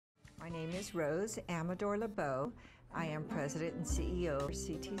name is Rose Amador LeBeau. I am President and CEO of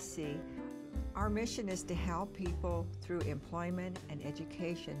CTC. Our mission is to help people through employment and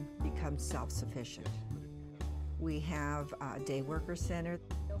education become self-sufficient. We have a day worker center.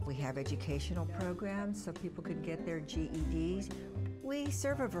 We have educational programs so people can get their GEDs. We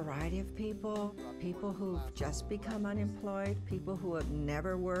serve a variety of people, people who've just become unemployed, people who have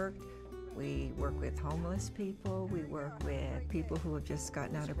never worked. We work with homeless people. We work with people who have just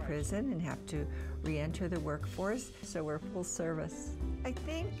gotten out of prison and have to re-enter the workforce. So we're full service. I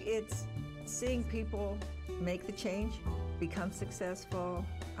think it's seeing people make the change, become successful,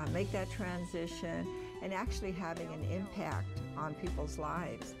 make that transition, and actually having an impact on people's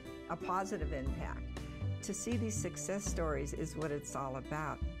lives, a positive impact. To see these success stories is what it's all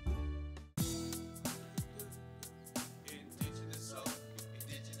about.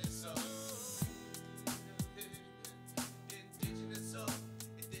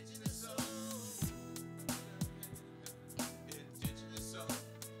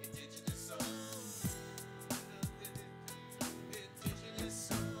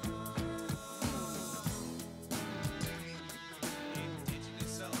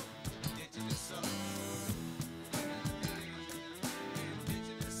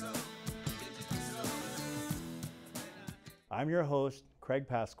 I'm your host, Craig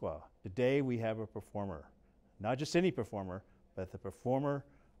Pasqua. Today we have a performer, not just any performer, but the performer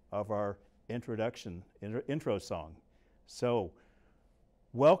of our intro song. So,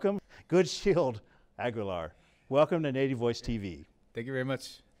 welcome, Good Shield Aguilar. Welcome to Native Voice TV. Thank you very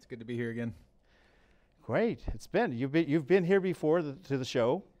much. It's good to be here again. Great. You've been here before to the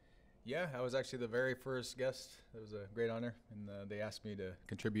show. Yeah, I was actually the very first guest. It was a great honor, and they asked me to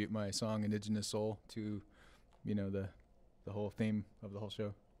contribute my song Indigenous Soul to, the whole theme of the whole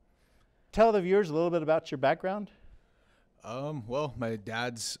show. Tell the viewers a little bit about your background. Well, my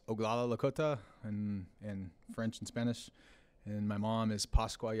dad's Oglala Lakota and French and Spanish, and my mom is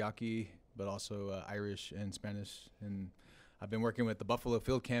Pasqua Yaqui, but also Irish and Spanish. And I've been working with the Buffalo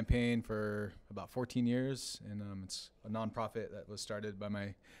Field Campaign for about 14 years, and it's a nonprofit that was started by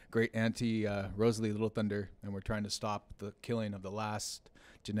my great auntie Rosalie Little Thunder, and we're trying to stop the killing of the last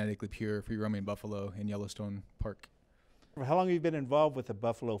genetically pure free-roaming buffalo in Yellowstone Park. How long have you been involved with the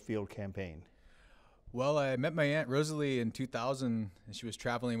Buffalo Field Campaign? Well, I met my Aunt Rosalie in 2000, and she was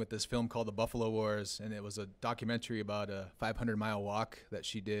traveling with this film called The Buffalo Wars, and it was a documentary about a 500-mile walk that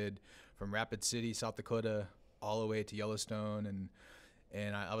she did from Rapid City, South Dakota, all the way to Yellowstone,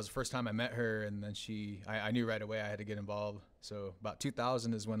 and I was the first time I met her, and then I knew right away I had to get involved. So about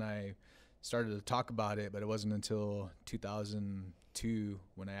 2000 is when I started to talk about it, but it wasn't until 2002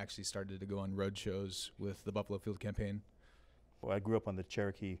 when I actually started to go on road shows with the Buffalo Field Campaign. Well, I grew up on the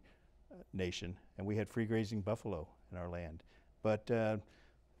Cherokee Nation, and we had free grazing buffalo in our land. But the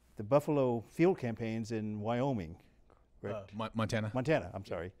Buffalo Field Campaign's in Wyoming, correct? Montana. Montana, I'm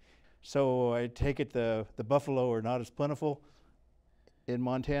sorry. So I take it the buffalo are not as plentiful in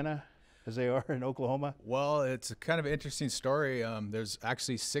Montana as they are in Oklahoma? Well, it's a kind of an interesting story. There's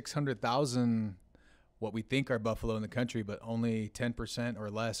actually 600,000 what we think are buffalo in the country, but only 10%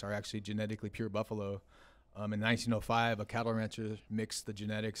 or less are actually genetically pure buffalo. In 1905, a cattle rancher mixed the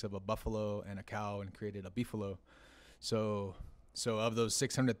genetics of a buffalo and a cow and created a beefalo. So of those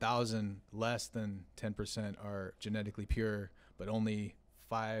 600,000, less than 10% are genetically pure, but only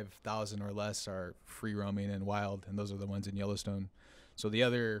 5,000 or less are free roaming and wild, and those are the ones in Yellowstone. So the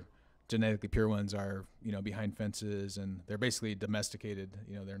other genetically pure ones are, behind fences, and they're basically domesticated.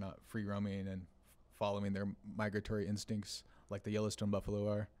 They're not free roaming and following their migratory instincts like the Yellowstone buffalo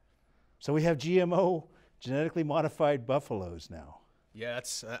are. So we have GMO, genetically modified buffaloes now. Yeah,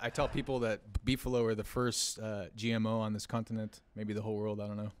 I tell people that beefalo are the first GMO on this continent, maybe the whole world, I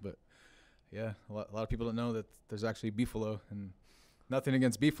don't know. But yeah, a lot of people don't know that there's actually beefalo, and nothing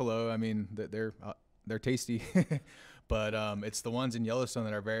against beefalo. I mean, they're tasty, but it's the ones in Yellowstone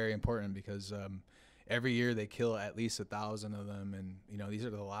that are very important because every year they kill at least 1,000 of them, and these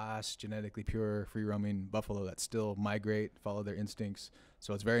are the last genetically pure free-roaming buffalo that still migrate, follow their instincts.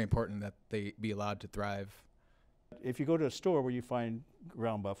 So it's very important that they be allowed to thrive. If you go to a store where you find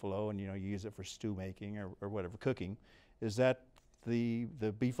ground buffalo and you use it for stew making or whatever, cooking, is that the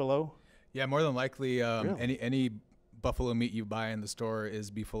beefalo? Yeah, more than likely. Really? Any buffalo meat you buy in the store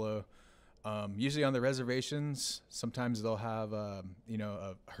is beefalo. Usually on the reservations, sometimes they'll have a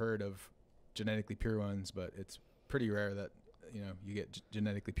herd of genetically pure ones, but it's pretty rare that you get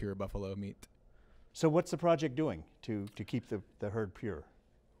genetically pure buffalo meat. So what's the project doing to keep the herd pure?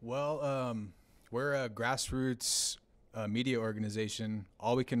 Well, we're a grassroots media organization.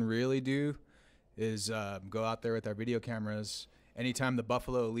 All we can really do is go out there with our video cameras anytime the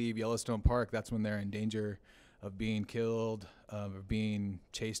buffalo leave Yellowstone Park, that's when they're in danger of being killed, of being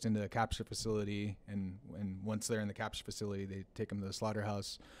chased into a capture facility. And once they're in the capture facility, they take them to the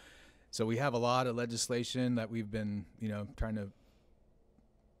slaughterhouse. So we have a lot of legislation that we've been, trying to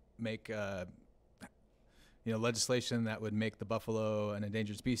make, legislation that would make the buffalo an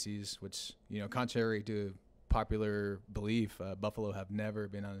endangered species, which, contrary to popular belief, buffalo have never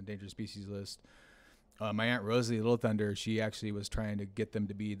been on an endangered species list. My Aunt Rosalie Little Thunder, she actually was trying to get them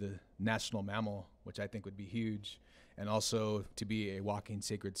to be the national mammal, which I think would be huge, and also to be a walking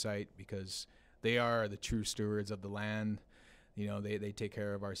sacred site, because they are the true stewards of the land. They take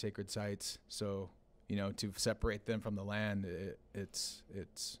care of our sacred sites. So, to separate them from the land, it's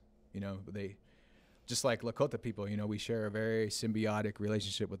they, just like Lakota people, we share a very symbiotic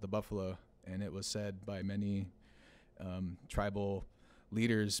relationship with the buffalo. And it was said by many tribal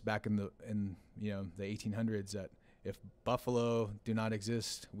leaders back in the 1800s that if buffalo do not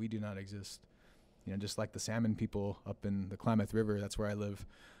exist, we do not exist. Just like the salmon people up in the Klamath River, that's where I live.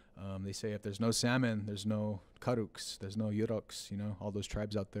 They say if there's no salmon, there's no Karuks, there's no Yuroks, all those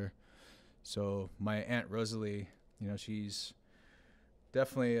tribes out there. So my Aunt Rosalie, she's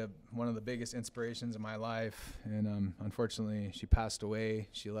definitely one of the biggest inspirations in my life. And unfortunately, she passed away.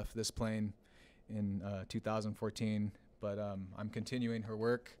 She left this plane in 2014. But I'm continuing her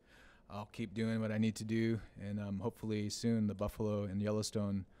work. I'll keep doing what I need to do. And hopefully soon the buffalo in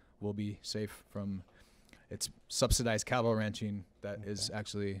Yellowstone will be safe from its subsidized cattle ranching. That is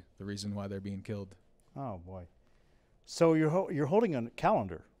actually the reason why they're being killed. Oh, boy. So you're holding a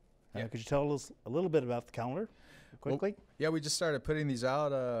calendar. Yeah. Could you tell us a little bit about the calendar quickly? Well, yeah, we just started putting these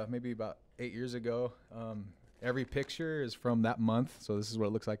out maybe about 8 years ago. Every picture is from that month. So this is what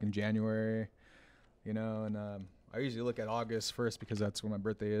it looks like in January, and I usually look at August first because that's when my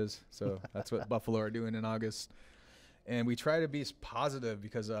birthday is. So that's what buffalo are doing in August. And we try to be positive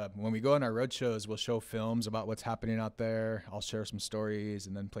because when we go on our road shows, we'll show films about what's happening out there. I'll share some stories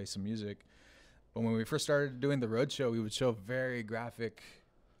and then play some music. But when we first started doing the road show, we would show very graphic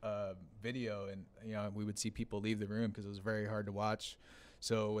video, and we would see people leave the room because it was very hard to watch.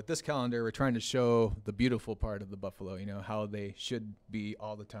 So with this calendar, we're trying to show the beautiful part of the buffalo, how they should be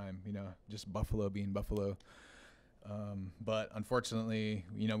all the time, just buffalo being buffalo. But unfortunately,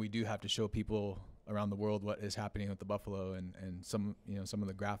 we do have to show people around the world what is happening with the buffalo, and some of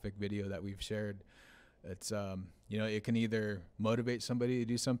the graphic video that we've shared. It's it can either motivate somebody to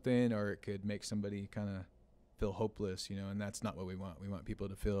do something, or it could make somebody kind of feel hopeless, and that's not what we want. We want people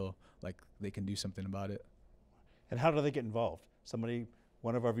to feel like they can do something about it. And how do they get involved?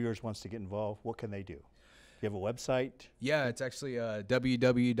 One of our viewers wants to get involved. What can they do? Do you have a website? Yeah, it's actually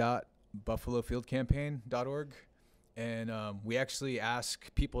www.buffalofieldcampaign.org. And we actually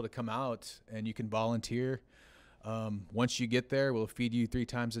ask people to come out, and you can volunteer. Once you get there, we'll feed you 3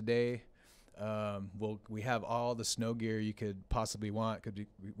 times a day. We have all the snow gear you could possibly want, because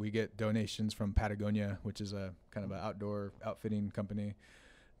we get donations from Patagonia, which is a kind of an outdoor outfitting company.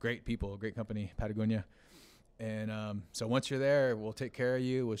 Great people, great company, Patagonia. And so once you're there, we'll take care of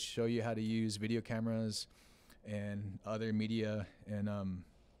you. We'll show you how to use video cameras and other media. And,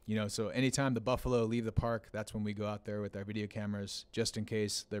 so anytime the buffalo leave the park, that's when we go out there with our video cameras, just in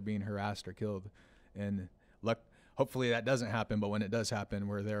case they're being harassed or killed. And hopefully that doesn't happen, but when it does happen,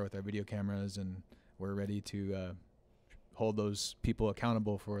 we're there with our video cameras, and we're ready to hold those people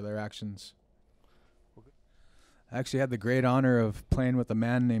accountable for their actions. I actually had the great honor of playing with a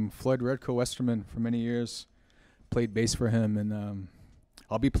man named Floyd Red Crow Westerman for many years. Played bass for him, and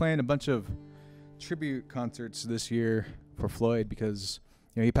I'll be playing a bunch of tribute concerts this year for Floyd, because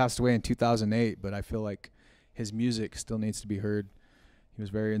he passed away in 2008, but I feel like his music still needs to be heard. He was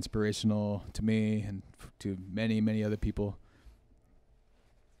very inspirational to me and to many, many other people.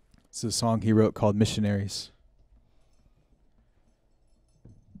 This is a song he wrote called Missionaries.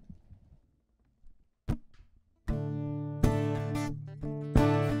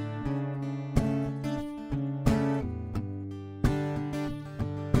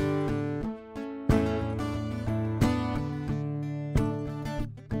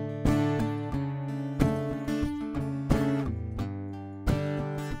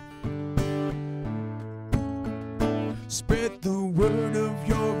 Spread the word of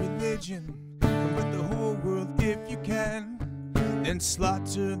your religion, convert the whole world if you can. Then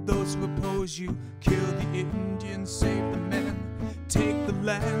slaughter those who oppose you, kill the Indians, save the men. Take the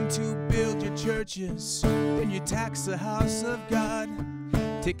land to build your churches, then you tax the house of God.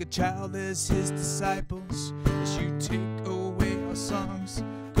 Take a child as his disciples, as you take away our songs.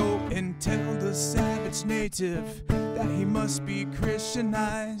 Go and tell the savage native that he must be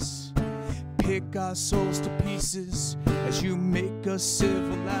Christianized. pick our souls to pieces as you make us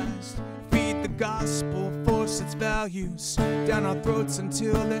civilized. Feed the gospel, force its values down our throats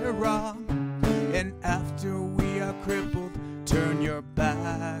until they're raw. And after we are crippled, turn your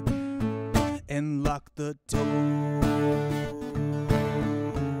back and lock the door.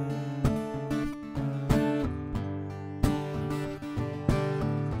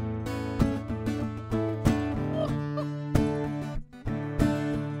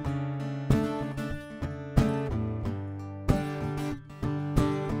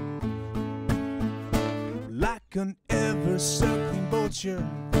 Like an ever-circling vulture,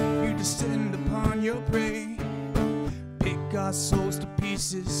 you descend upon your prey. Pick our souls to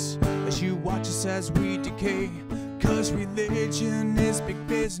pieces as you watch us as we decay. 'Cause religion is big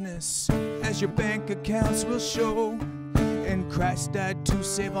business, as your bank accounts will show. And Christ died to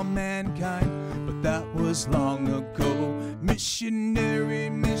save all mankind, but that was long ago. Missionary,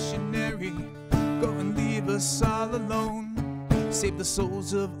 missionary, go and leave us all alone. Save the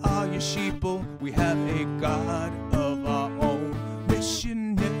souls of all your sheeple, we have a God of our own.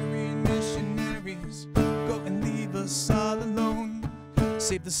 Missionary, missionaries, go and leave us all alone.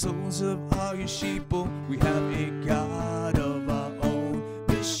 Save the souls of all your sheeple, we have a God of our own.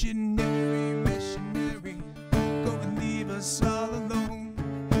 Missionary, missionary, go and leave us all alone.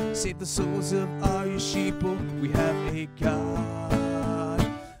 Save the souls of all your sheeple, we have a God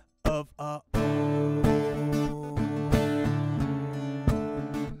of our own.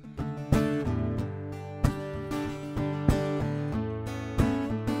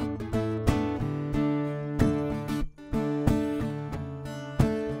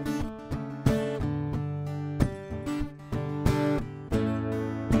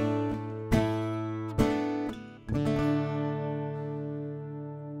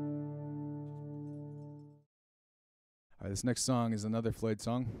 All right, this next song is another Floyd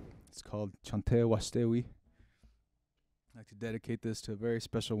song. It's called Chante Wastewi. I'd like to dedicate this to a very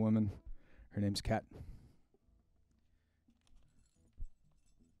special woman. Her name's Kat.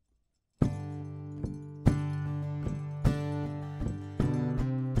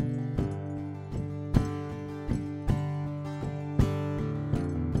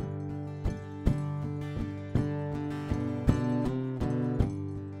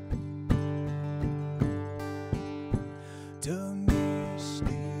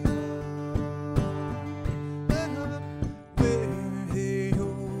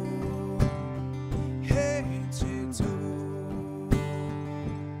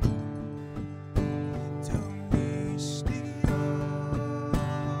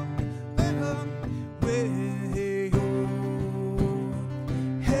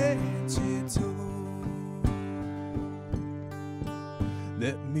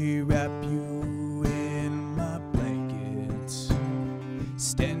 Let me wrap you in my blankets,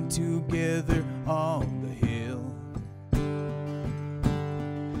 stand together on the hill,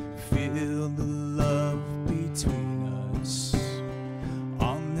 feel the love between us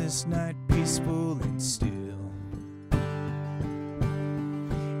on this night peaceful and still.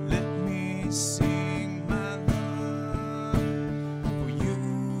 Let me sing my love for you,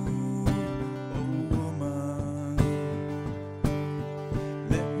 oh woman.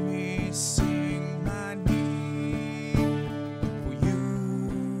 Let me sing my need for you,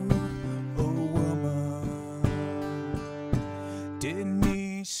 oh woman. Didn't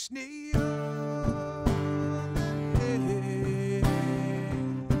me sneak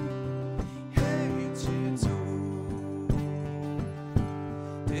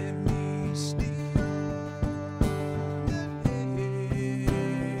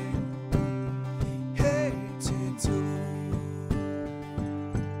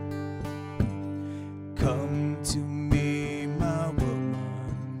Come to me, my woman.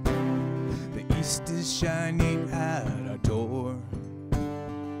 The east is shining at our door.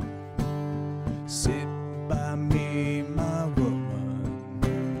 Sit by me, my woman.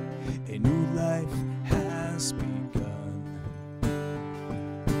 A new life has begun.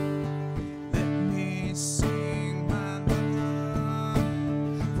 Let me sing my love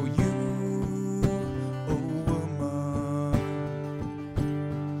for you, oh woman.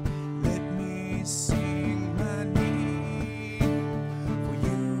 Let me sing my need for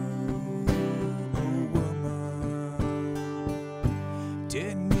you, oh woman.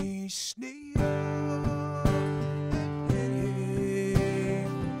 Didn't me sneak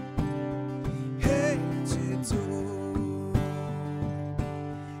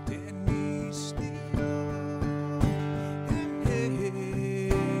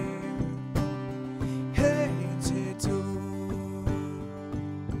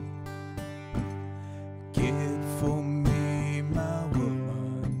Get for me, my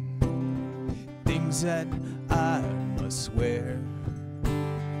woman, clothes that I must wear.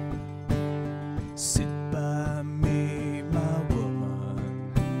 Sit by me, my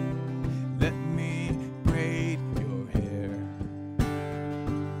woman, let me braid your hair.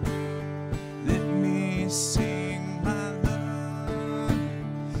 Let me sing my love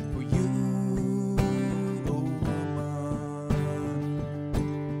for you, oh woman.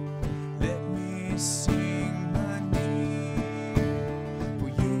 Let me sing my need for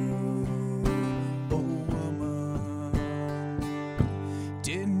you, oh woman.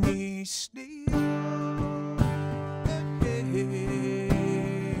 Didn't he sleep?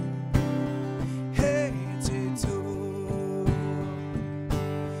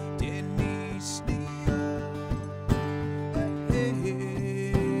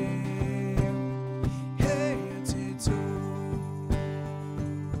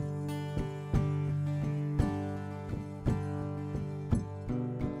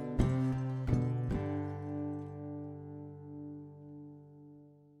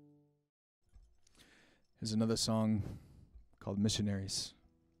 Here's another song called Missionaries.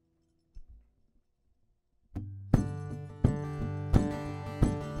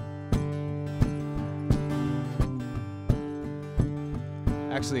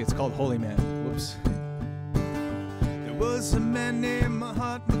 Actually, it's called Holy Man. Whoops. There was a man named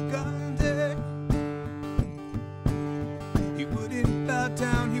Mahatma Gandhi. He wouldn't bow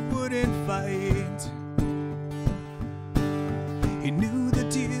down, he wouldn't fight. He knew the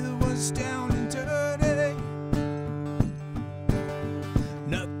deal was down and dirty.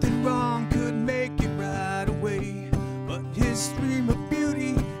 Nothing wrong could make it right away, but his dream of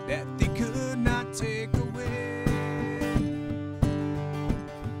beauty that they could not take away.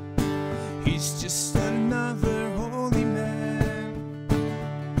 He's just another holy man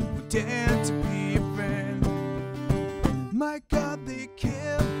who dared to be a friend. My God, they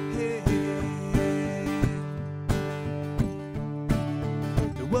killed him.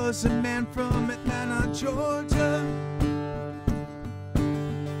 There was a man from Atlanta, Georgia,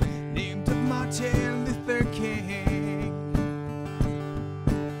 named Martin Luther King.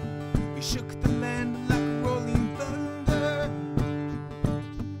 He shook the land like rolling thunder,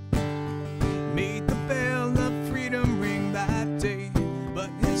 made the bell of freedom ring that day, but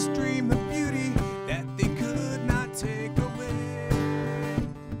his dream of beauty that they could not take away.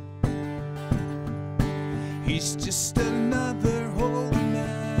 He's just another holy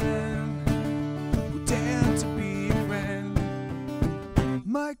man who dared to be a friend.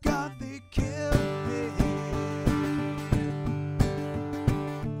 My God, they killed him.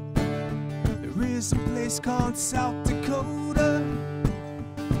 There is a place called South Dakota.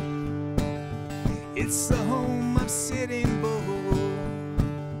 It's the home of Sitting Bull.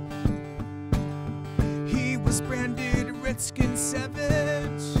 He was branded a Redskin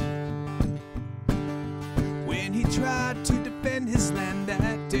savage when he tried to defend his land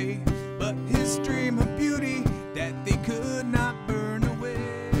that day, but his dream of beauty that they could not burn away.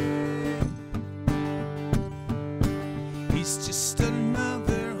 He's just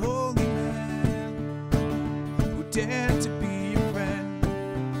another holy man who dared to be a friend.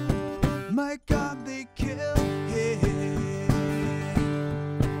 My God, they killed him.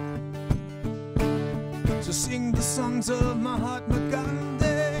 So sing the songs of Mahatma Gandhi.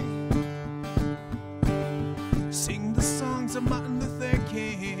 Sing the songs of Martin Luther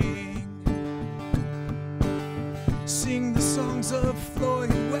King. Sing the songs of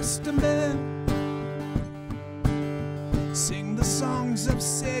Floyd Westerman. Sing the songs of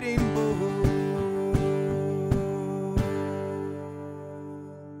Sitting Bull.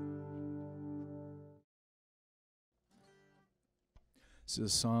 This is a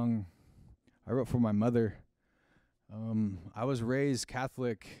song I wrote for my mother. I was raised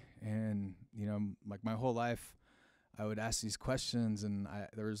Catholic, and like my whole life, I would ask these questions, and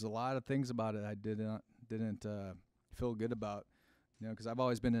there was a lot of things about it I didn't feel good about, because I've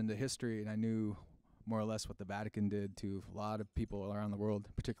always been into history, and I knew more or less what the Vatican did to a lot of people around the world,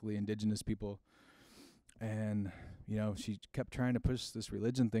 particularly indigenous people. And she kept trying to push this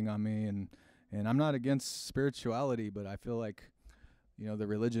religion thing on me, and I'm not against spirituality, but I feel like the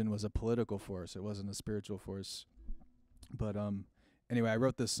religion was a political force. It wasn't a spiritual force. But anyway, I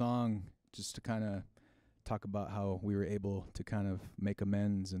wrote this song just to kind of talk about how we were able to kind of make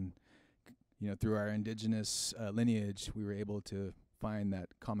amends, and through our indigenous lineage, we were able to find that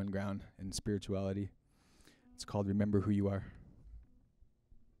common ground in spirituality. It's called Remember Who You Are.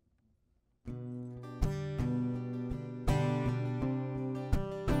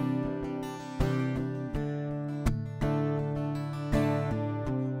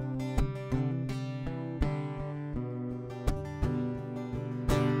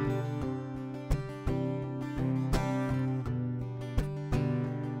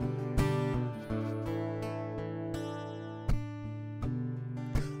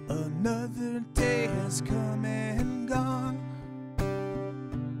 the day has come and gone.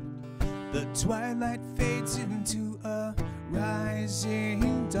 The twilight fades into a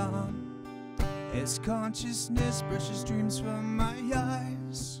rising dawn as consciousness brushes dreams from my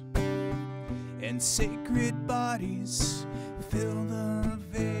eyes, and sacred bodies fill the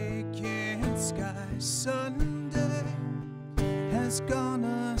vacant sky. Sunday has gone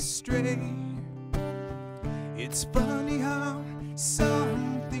astray. It's funny how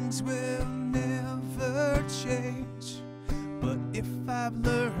some things will never change, but if I've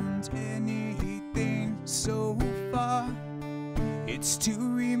learned anything so far, it's to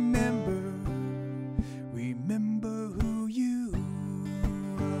remember who you are.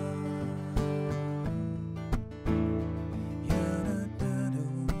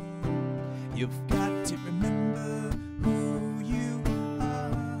 You've got to remember who you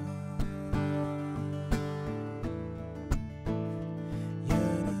are.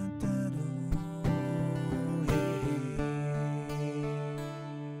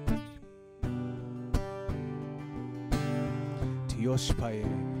 Tioshpaye.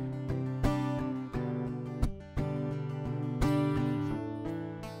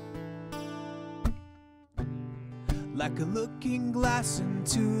 Like a looking glass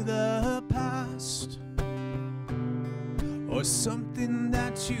into the past, or something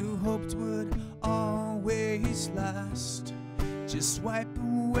that you hoped would always last. Just wipe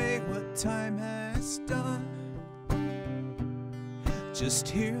away what time has done. Just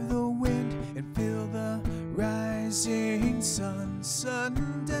hear the wind and feel the rising sun.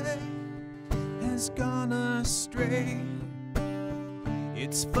 Sunday has gone astray.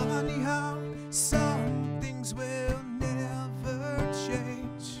 It's funny how some things will never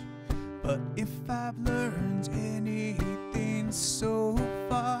change, but if I've learned anything so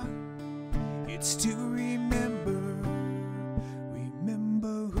far, it's to remember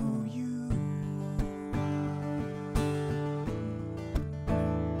who you are.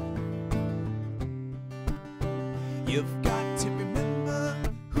 You've got to remember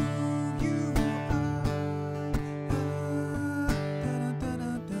who you are.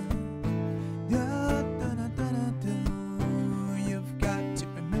 You've got to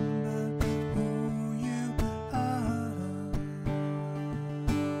remember who you are.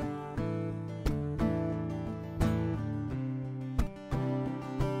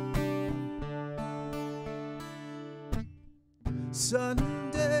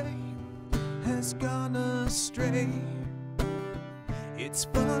 Sunday has gone astray. It's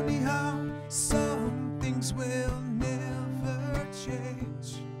funny how some things will never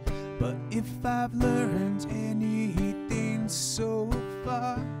change, but if I've learned anything so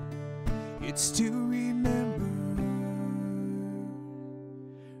far, it's to remember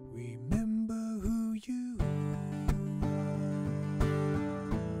who you are.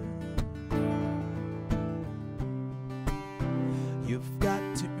 You've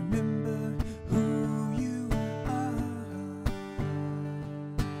got to remember who you are.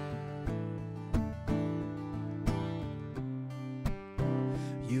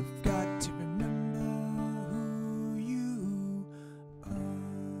 You've got to remember who you are.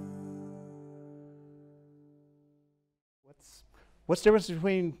 What's the difference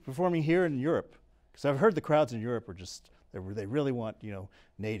between performing here and Europe? Because I've heard the crowds in Europe are just, they really want,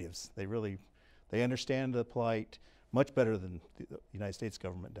 natives. They understand the plight much better than the United States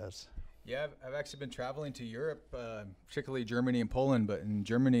government does. Yeah, I've actually been traveling to Europe, particularly Germany and Poland. But in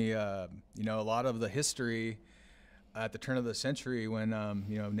Germany, a lot of the history at the turn of the century when,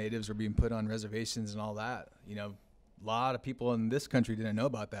 natives were being put on reservations and all that, a lot of people in this country didn't know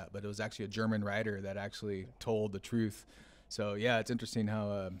about that, but it was actually a German writer that actually told the truth. So yeah, it's interesting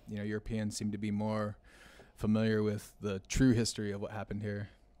how, Europeans seem to be more familiar with the true history of what happened here.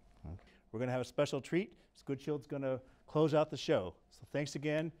 We're going to have a special treat. Good Shield's going to close out the show. So thanks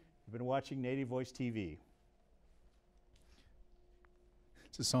again. You've been watching Native Voice TV.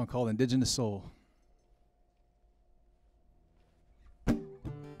 It's a song called Indigenous Soul.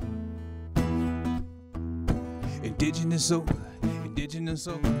 Indigenous soul, indigenous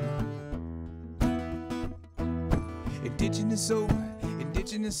soul. Indigenous soul,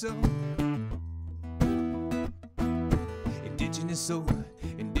 indigenous soul. Indigenous soul,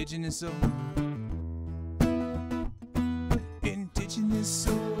 indigenous soul. Indigenous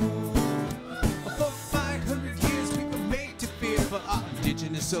soul. For 500 years we were made to fear for our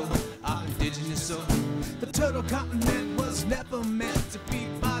indigenous soul, our indigenous soul. The turtle continent was never meant to be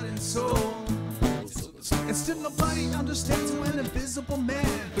bought and sold. And still nobody understands how an invisible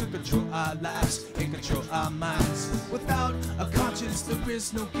man could control our lives and control our minds. Without a conscience there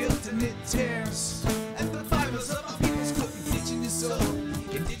is no guilt and it tears. And the fibers of our people's cook indigenous soul,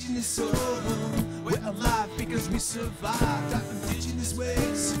 indigenous Indigenous soul. We're alive because we survived our indigenous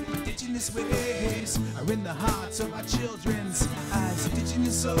ways. Indigenous ways are in the hearts of our children's eyes.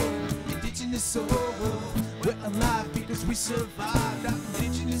 Indigenous soul, indigenous soul. We're alive because we survived our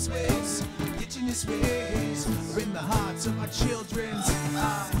indigenous ways. Indigenous ways are in the hearts of our children's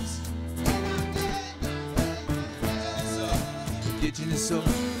eyes. Indigenous soul.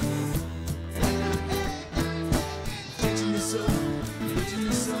 Indigenous soul.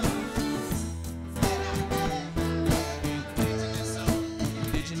 Indigenous soul.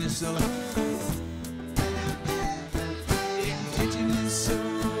 Indigenous soul. Indigenous soul.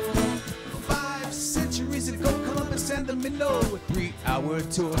 5 centuries ago, Columbus and the Minnow, a 3-hour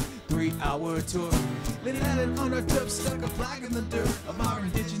tour, 3-hour tour. They landed on our dub, stuck a flag in the dirt of our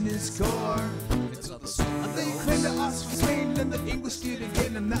indigenous core. They claimed the us for Spain and the English did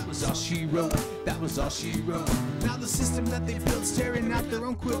again, and that was all she wrote. That was all she wrote. Now the system that they built tearing out their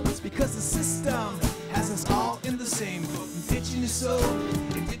own quilts because the system has us all in the same boat. Indigenous soul,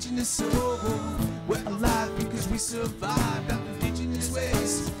 indigenous soul. We're alive because we survived our indigenous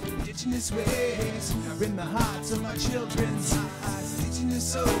ways. Indigenous ways are in the hearts of our children's eyes.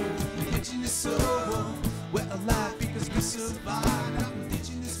 Indigenous soul, indigenous soul. We're alive because we survived our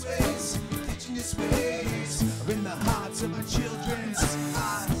indigenous ways. Indigenous ways are in the hearts of our children's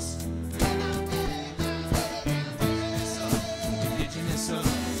eyes. Indigenous soul. Indigenous soul.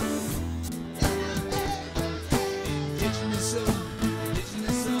 Indigenous soul. Indigenous soul.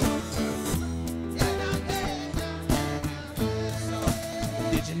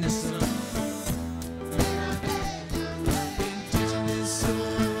 Indigenous soul. Indigenous soul. Indigenous soul.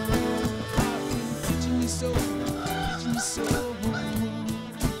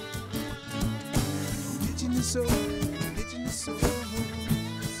 Indigenous soul, indigenous soul,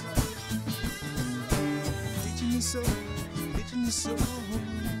 indigenous soul, indigenous soul,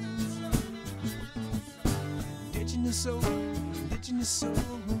 indigenous soul, indigenous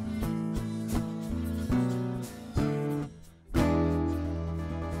soul.